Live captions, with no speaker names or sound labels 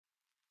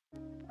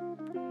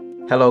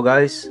Hello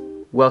guys,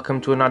 welcome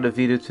to another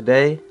video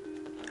today,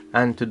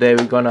 and today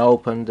we're gonna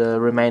open the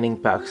remaining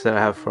packs that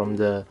I have from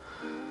the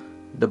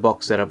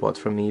box that I bought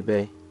from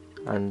eBay,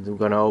 and we're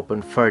gonna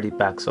open 30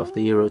 packs of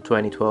the Euro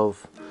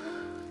 2012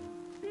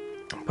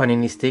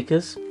 Panini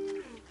stickers.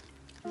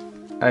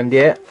 And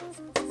yeah,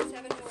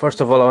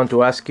 first of all I want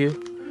to ask you,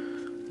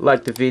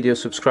 like the video,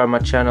 subscribe my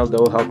channel, that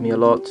will help me a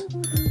lot.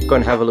 Go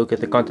and have a look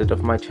at the content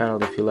of my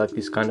channel if you like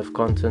this kind of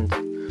content.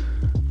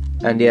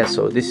 And yeah,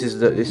 so this is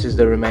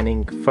the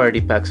remaining 30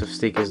 packs of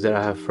stickers that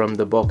I have from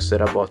the box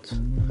that I bought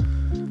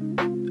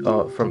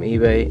from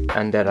eBay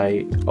and that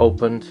I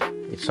opened.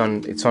 It's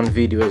on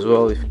video as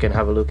well, if you can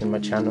have a look in my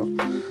channel.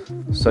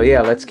 So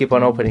yeah, let's keep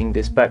on opening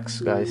these packs,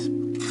 guys.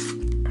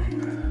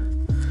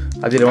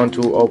 I didn't want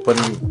to open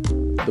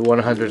the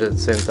 100 at the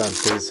same time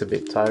because it's a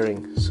bit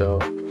tiring, so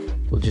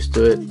we'll just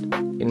do it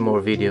in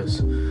more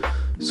videos.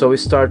 So we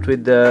start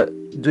with the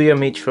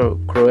Dujomic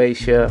from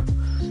Croatia,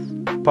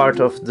 part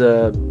of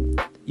the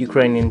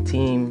Ukrainian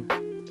team,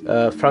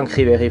 Franck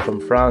Ribéry from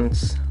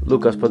France,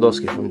 Lucas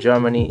Podolski from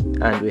Germany,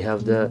 and we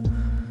have the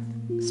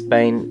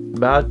Spain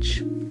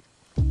badge.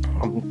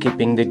 I'm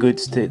keeping the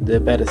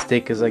better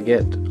stickers I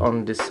get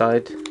on this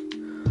side,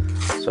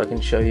 so I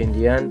can show you in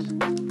the end.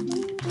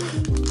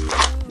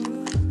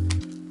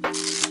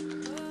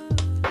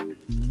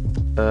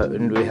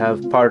 And we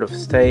have part of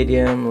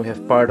stadium, we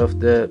have part of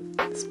the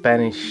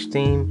Spanish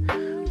team,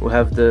 we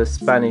have the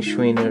Spanish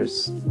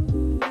winners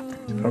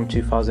from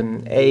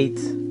 2008,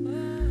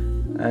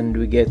 and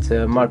we get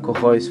Marco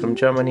Reus from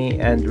Germany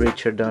and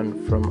Richard Dunn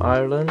from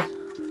Ireland.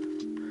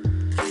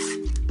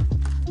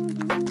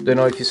 Don't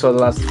know if you saw the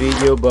last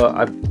video, but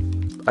I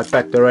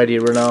packed already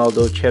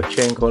Ronaldo,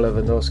 Shevchenko,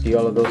 Lewandowski,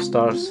 all of those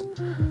stars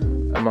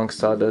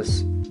amongst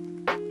others.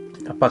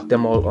 I packed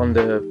them all on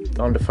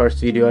the first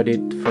video I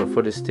did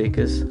for the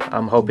stickers.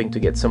 I'm hoping to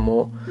get some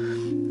more.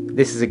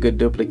 This is a good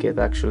duplicate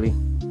actually,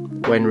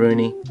 Wayne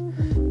Rooney.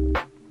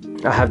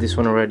 I have this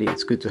one already,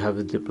 it's good to have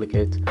a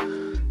duplicate.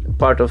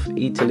 Part of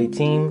Italy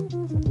team,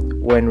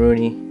 Wayne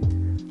Rooney.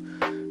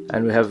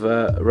 And we have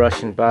a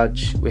Russian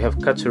badge. We have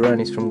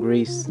Katsuranis from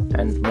Greece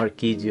and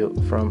Marchisio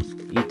from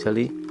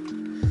Italy.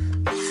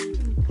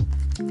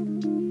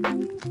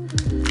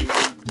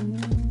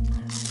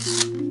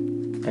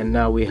 And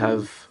now we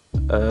have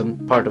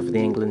part of the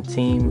England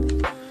team.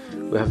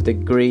 We have the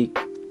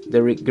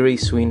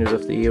Greece winners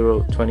of the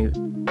Euro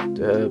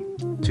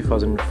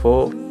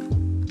 2004.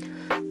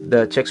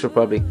 The Czech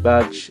Republic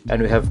badge,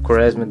 and we have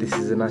Quaresma. This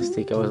is a nice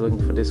stick, I was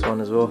looking for this one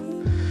as well.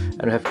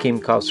 And we have Kim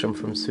Karlström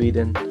from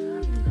Sweden.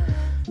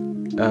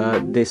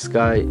 This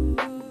guy,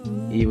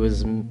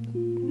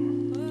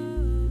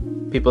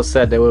 people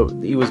said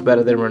he was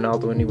better than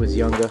Ronaldo when he was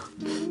younger.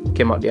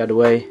 Came out the other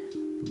way,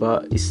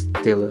 but he's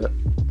still a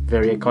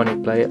very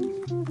iconic player.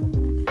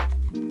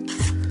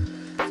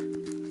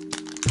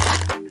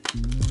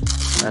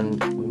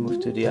 And we move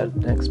to the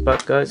next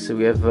pack, guys. So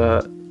we have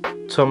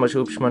Tomasz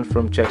Hubschmann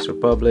from Czech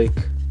Republic,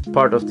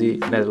 part of the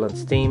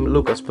Netherlands team,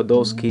 Lucas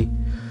Podolski,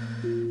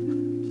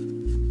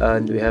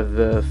 and we have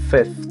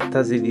Fef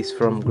Tazidis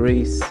from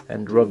Greece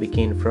and Robbie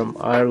Keane from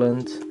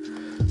Ireland.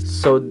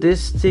 So these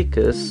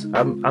stickers,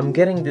 I'm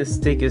getting these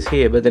stickers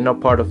here, but they're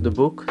not part of the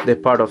book. They're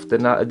part of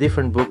a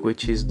different book,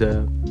 which is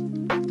the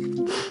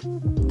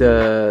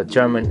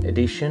German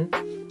edition.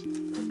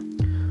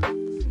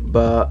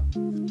 But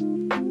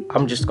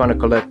I'm just gonna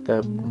collect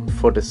them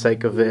for the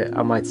sake of it.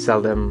 I might sell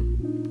them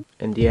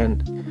in the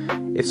end.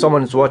 If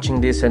someone is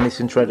watching this and is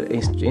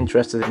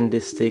interested in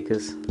these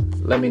stickers,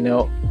 let me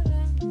know,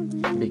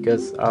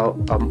 because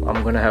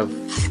I'm gonna have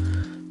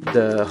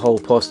the whole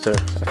poster.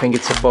 I think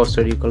it's a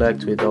poster you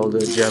collect with all the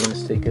German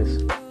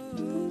stickers,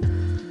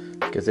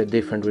 because they're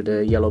different with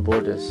the yellow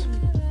borders.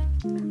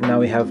 Now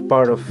we have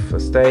part of a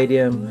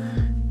stadium,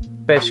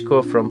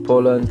 Peszko from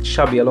Poland,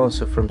 Xabi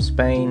Alonso from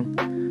Spain,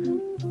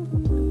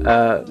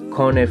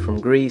 Kone from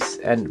Greece,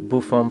 and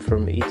Buffon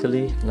from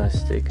Italy. Nice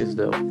stickers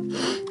though.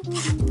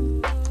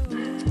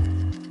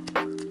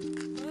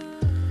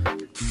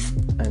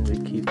 And we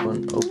keep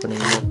on opening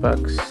more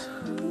packs.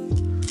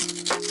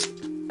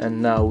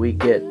 And now we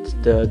get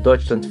the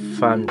Deutschland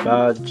fan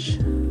badge,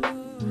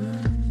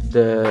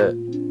 the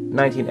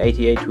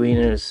 1988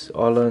 winners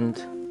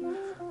Holland,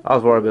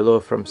 Alvaro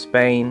Arbeloa from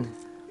Spain,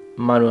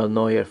 Manuel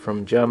Neuer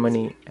from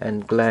Germany,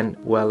 and Glenn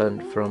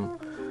Welland from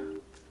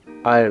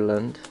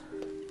Ireland.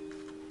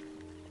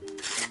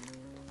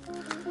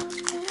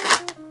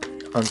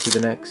 On to the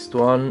next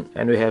one,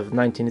 and we have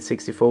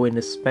 1964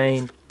 winners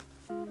Spain,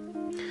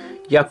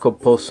 Jakob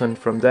Poulsen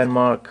from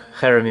Denmark,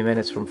 Jeremy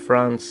Menes from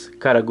France,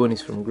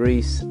 Karagounis from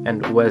Greece,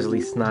 and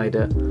Wesley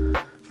Sneijder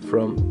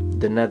from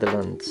the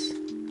Netherlands.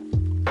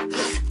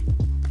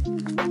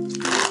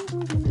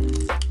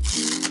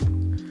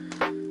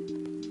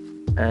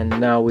 And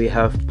now we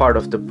have part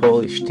of the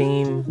Polish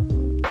team,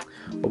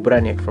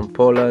 Obraniak from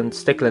Poland,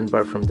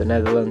 Stecklenburg from the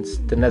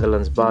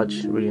Netherlands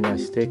badge, really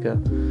nice sticker,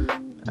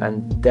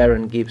 and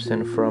Darren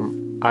Gibson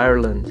from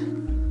Ireland.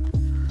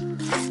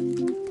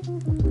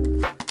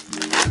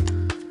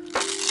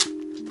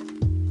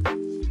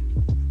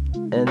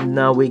 And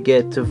now we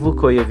get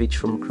Vukojevic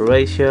from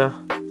Croatia,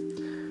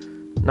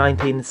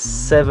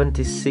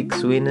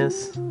 1976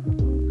 winners.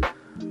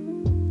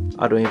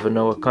 I don't even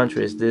know what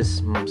country is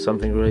this.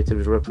 Something related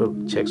with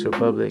Czech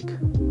Republic.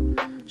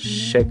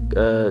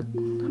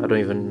 I don't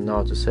even know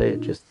how to say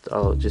it.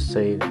 I just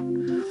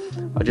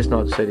know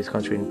how to say this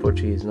country in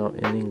Portuguese, not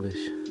in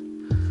English.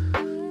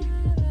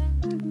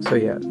 So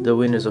yeah, the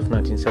winners of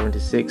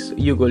 1976: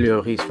 Hugo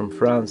Lloris from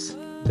France,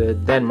 the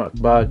Denmark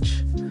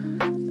badge,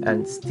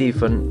 and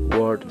Stephen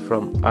Ward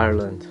from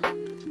Ireland.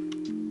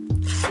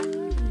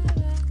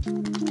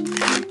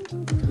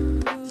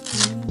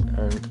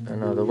 And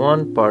another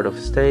one, part of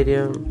a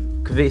stadium: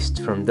 Kvist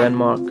from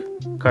Denmark,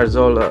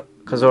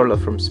 Cazorla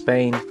from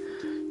Spain,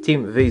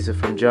 Team Wiese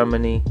from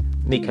Germany,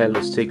 Mikael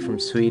Lustig from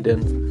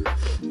Sweden,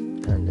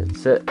 and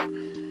that's it.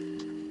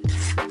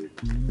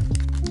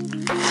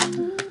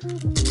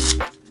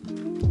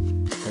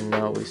 And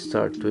now we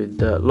start with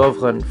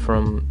Lovren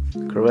from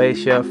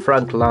Croatia,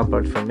 Frank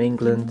Lampard from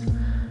England,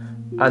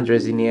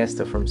 Andres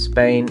Iniesta from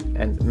Spain,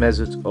 and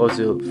Mesut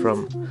Ozil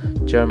from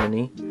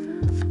Germany.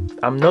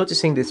 I'm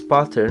noticing this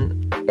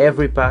pattern.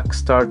 Every pack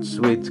starts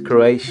with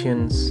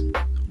Croatians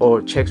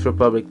or Czech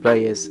Republic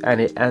players and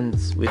it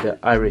ends with an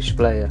Irish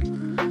player.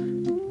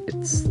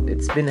 It's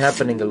been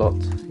happening a lot.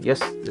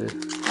 Yes,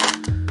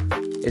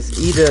 it's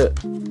either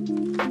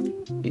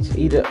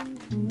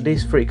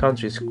these three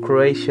countries,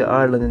 Croatia,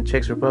 Ireland, and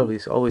Czech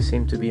Republic, always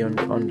seem to be on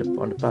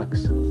the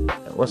packs.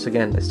 Once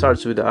again, it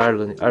starts with the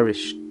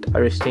Irish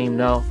team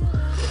now.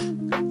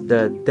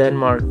 The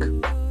Denmark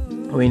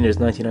winners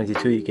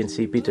 1992. You can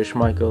see Peter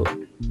Schmeichel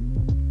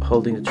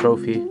holding the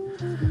trophy.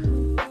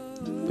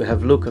 We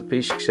have Luka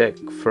Piszczek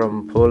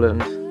from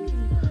Poland,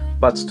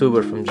 Bud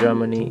Stuber from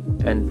Germany,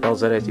 and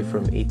Balzaretti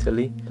from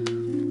Italy.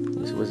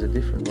 This was a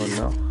different one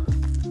now.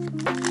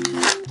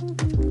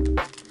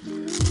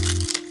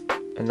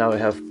 And now we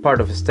have part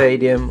of a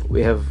stadium.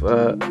 We have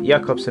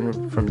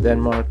Jacobsen from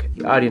Denmark,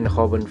 Arjen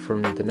Robben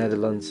from the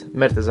Netherlands,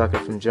 Mertesacker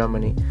from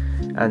Germany,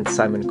 and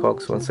Simon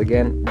Cox, once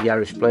again, the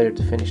Irish player,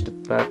 to finish the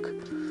pack.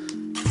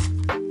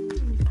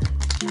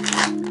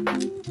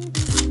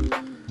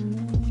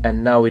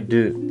 And now we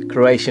do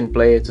Croatian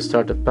player to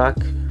start the pack.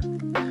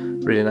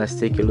 Really nice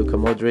sticker, Luka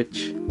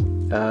Modric.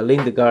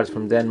 Lindegaard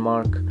from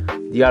Denmark,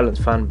 the Ireland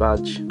fan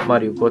badge,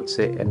 Mario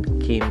Götze, and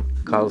Kim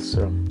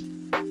Karlström.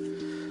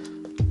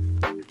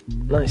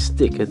 Nice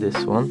sticker,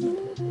 this one.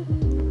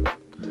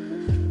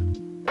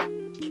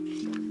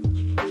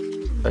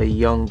 A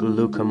young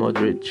Luka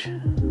Modric.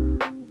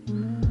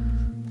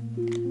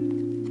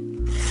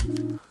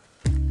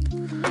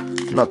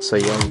 Not so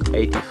young,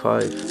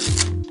 85.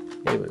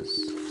 He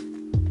was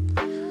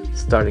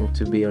starting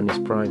to be on his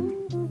prime.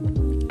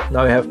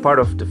 Now we have part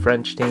of the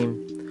French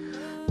team.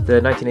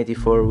 The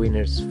 1984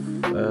 winners,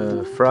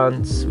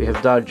 France. We have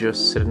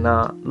Dariusz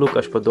Srna,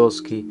 Lukasz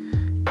Podolski,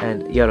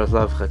 and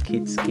Jaroslav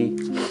Rakicki.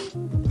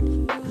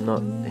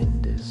 Not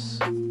in this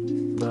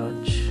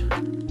batch.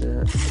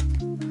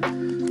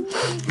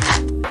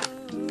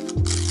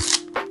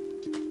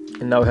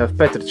 And now we have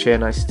Petr Cech,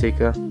 nice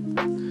sticker.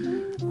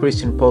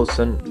 Christian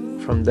Poulsen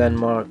from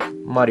Denmark,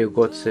 Mario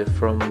Götze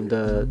from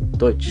the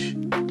Deutsche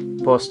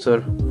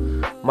Poster,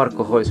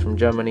 Marco Reus from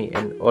Germany,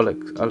 and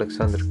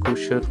Alexander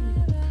Kuscher.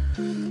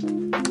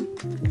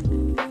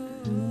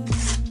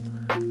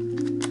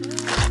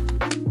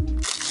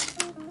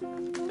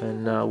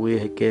 And now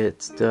we get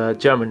the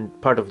German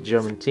part of the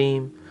German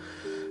team.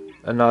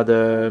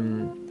 Another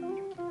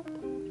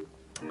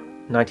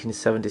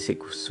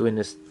 1976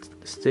 winner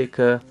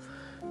sticker.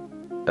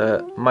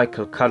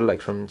 Michael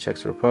Karlak from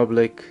Czech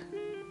Republic,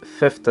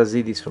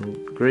 Feftazidis from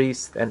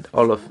Greece, and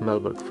Olof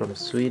Mellberg from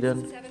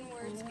Sweden.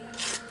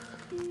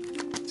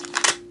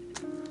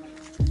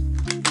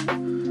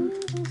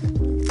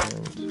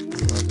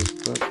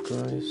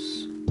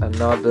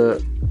 Another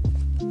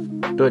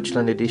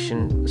Deutschland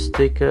edition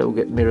sticker. We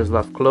get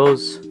Miroslav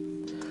Klose,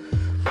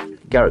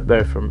 Gareth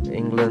Bale from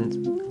England,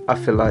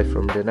 Afelai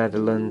from the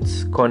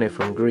Netherlands, Kone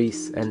from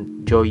Greece,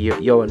 and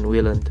Johan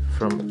Wieland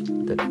from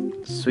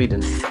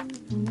Sweden.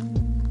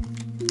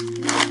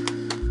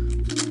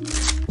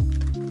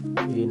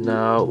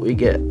 Now we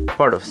get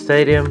part of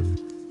stadium.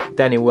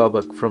 Danny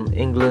Welbeck from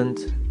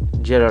England,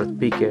 Gerard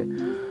Piqué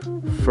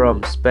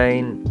from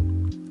Spain,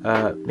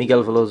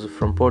 Miguel Veloso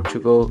from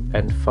Portugal,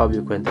 and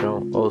Fabio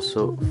Coentrão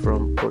also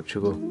from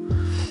Portugal.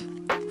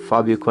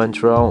 Fabio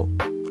Coentrão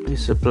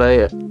is a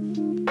player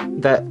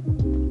that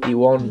he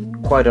won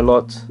quite a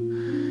lot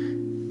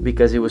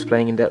because he was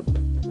playing in that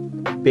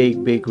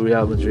big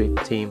Real Madrid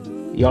team.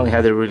 He only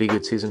had a really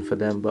good season for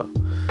them, but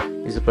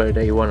he's a player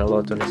that he won a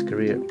lot on his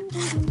career.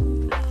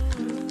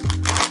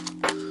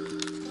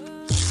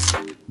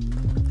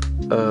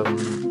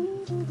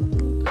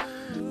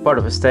 Part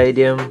of a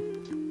stadium,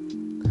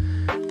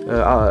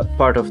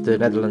 part of the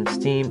Netherlands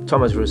team,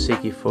 Thomas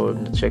Rosicky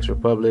from the Czech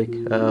Republic,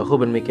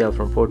 Ruben Miquel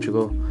from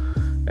Portugal,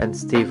 and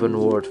Stephen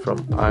Ward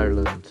from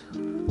Ireland.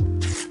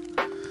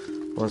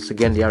 Once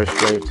again, the Irish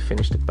player to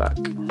finish the pack.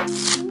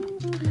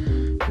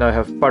 Now I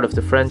have part of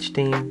the French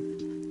team.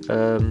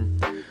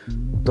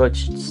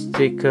 Dutch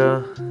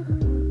sticker,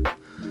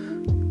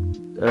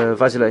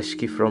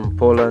 Wasilewski from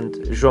Poland,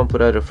 João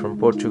Pereira from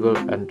Portugal,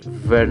 and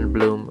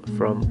Wernbloom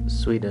from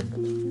Sweden.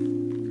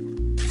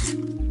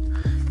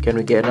 Can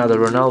we get another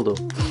Ronaldo?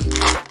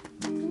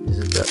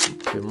 Isn't that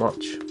too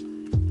much?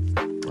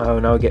 Oh,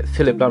 now we get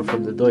Philip Lahm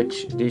from the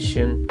Deutsch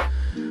edition,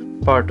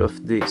 part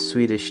of the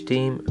Swedish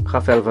team,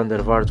 Rafael van der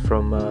Vaart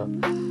from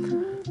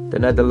the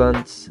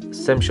Netherlands,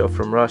 Semchov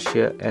from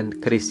Russia,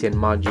 and Cristian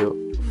Maggio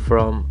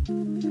from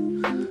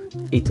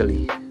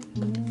Italy.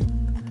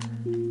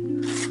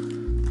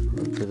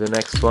 On to the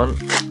next one,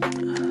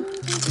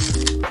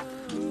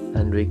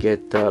 and we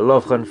get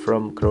Lovren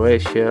from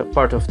Croatia,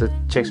 part of the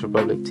Czech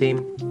Republic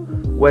team,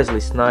 Wesley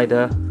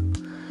Sneijder,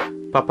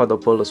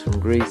 Papadopoulos from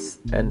Greece,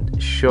 and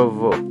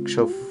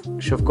Shovkovsky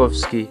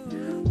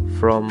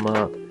from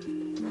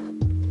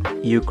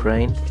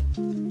Ukraine.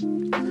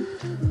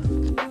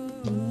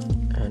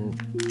 And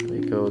we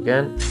go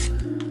again,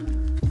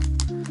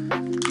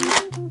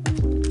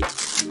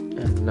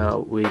 and now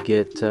we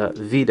get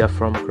Vida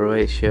from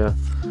Croatia,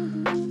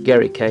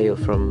 Gary Cahill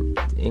from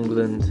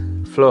England,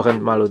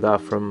 Florent Malouda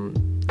from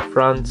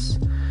France,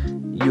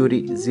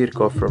 Yuri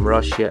Zirkov from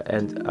Russia,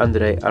 and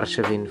Andrei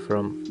Arshavin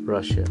from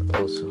Russia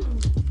also.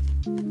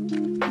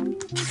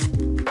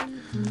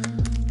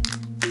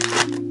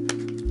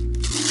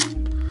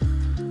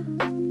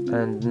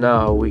 And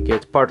now we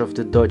get part of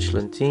the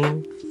Deutschland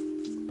team,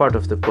 part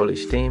of the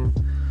Polish team,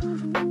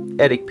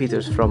 Erik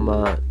Peters from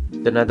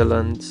the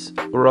Netherlands,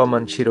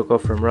 Roman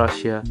Chirokov from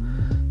Russia,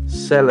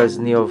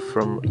 Selesnyov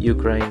from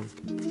Ukraine,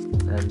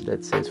 and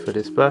that's it for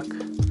this pack.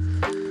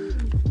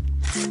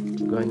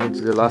 Going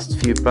into the last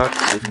few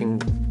packs, we can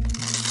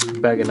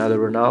bag another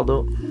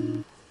Ronaldo.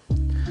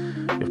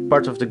 We have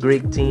part of the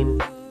Greek team,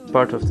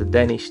 part of the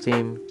Danish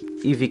team,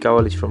 Ivica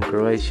Olic from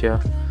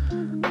Croatia,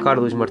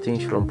 Carlos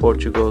Martins from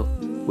Portugal.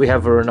 We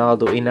have a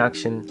Ronaldo in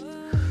action.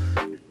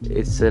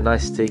 It's a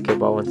nice sticker,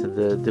 but I wanted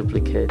the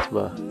duplicate,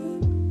 but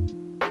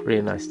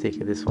really nice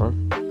sticker, this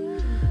one.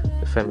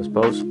 The famous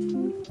pose.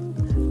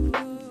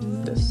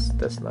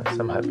 That's nice,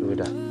 I'm happy with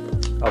that.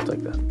 I'll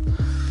take that.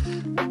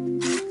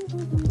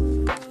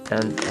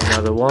 And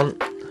another one.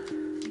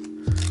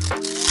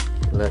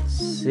 Let's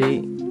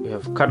see. We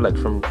have Kadlec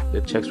from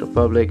the Czech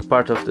Republic,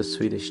 part of the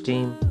Swedish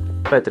team.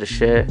 Petr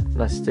Cech,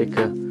 nice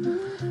sticker.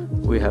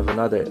 We have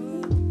another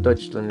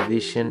Deutschland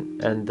edition,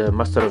 and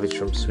Mastarovic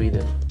from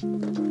Sweden.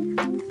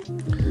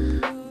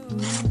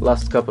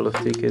 Last couple of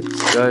tickets,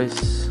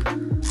 guys.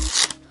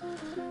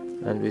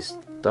 And we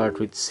start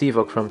with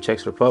Sivok from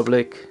Czech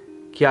Republic,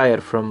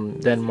 Kjaer from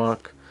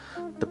Denmark,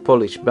 the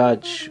Polish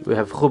badge. We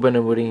have Ruben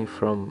Amorim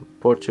from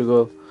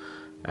Portugal,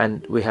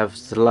 and we have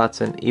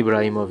Zlatan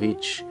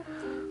Ibrahimovic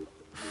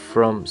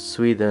from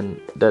Sweden.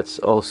 That's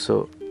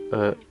also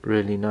a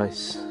really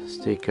nice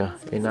sticker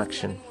in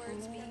action.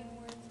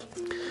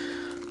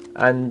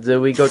 And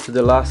we go to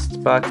the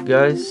last pack,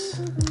 guys.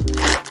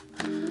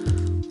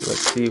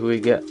 Let's see who we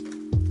get.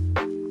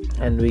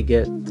 And we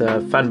get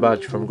Fan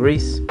Badge from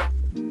Greece,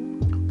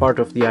 part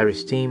of the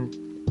Irish team,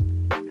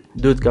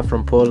 Dudka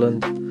from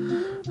Poland,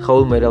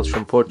 Raul Meireles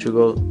from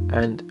Portugal,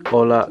 and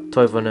Ola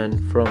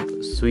Toivonen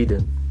from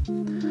Sweden.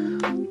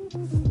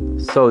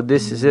 So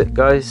this is it,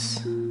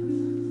 guys.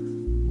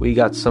 We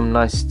got some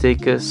nice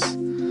stickers.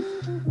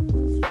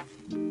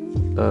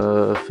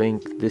 I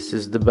think this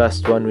is the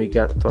best one we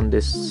got on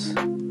this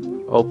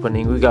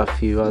opening. We got a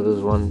few other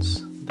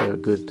ones, they're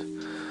good,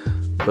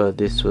 but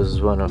this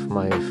was one of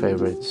my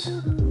favorites,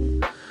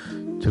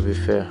 to be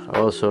fair. I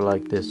also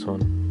like this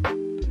one.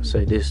 I'd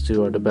say these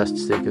two are the best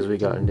stickers we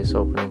got in this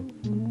opening.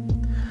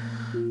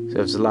 So we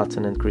have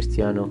Zlatan and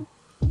Cristiano.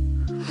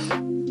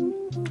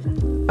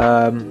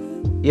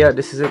 Yeah,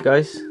 this is it,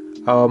 guys.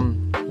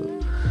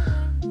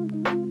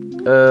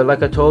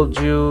 Like I told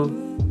you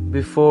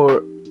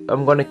before,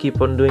 I'm gonna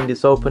keep on doing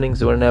these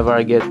openings whenever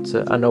I get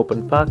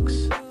unopened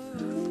packs.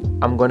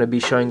 I'm gonna be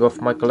showing off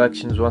my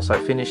collections once I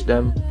finish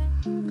them,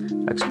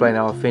 explain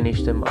how I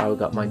finished them, how I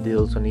got my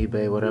deals on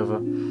eBay,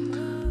 whatever.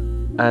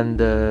 And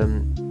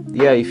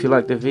yeah, if you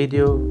like the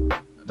video,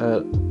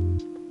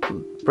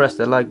 press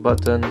the like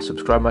button,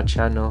 subscribe my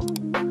channel,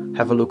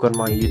 have a look on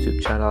my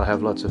YouTube channel. I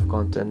have lots of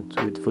content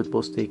with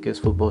football stickers,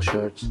 football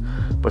shirts,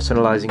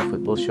 personalizing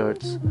football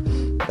shirts,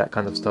 that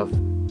kind of stuff,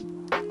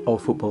 all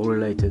football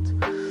related.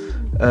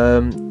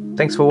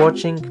 Thanks for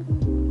watching.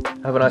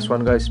 Have a nice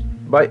one, guys.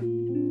 Bye.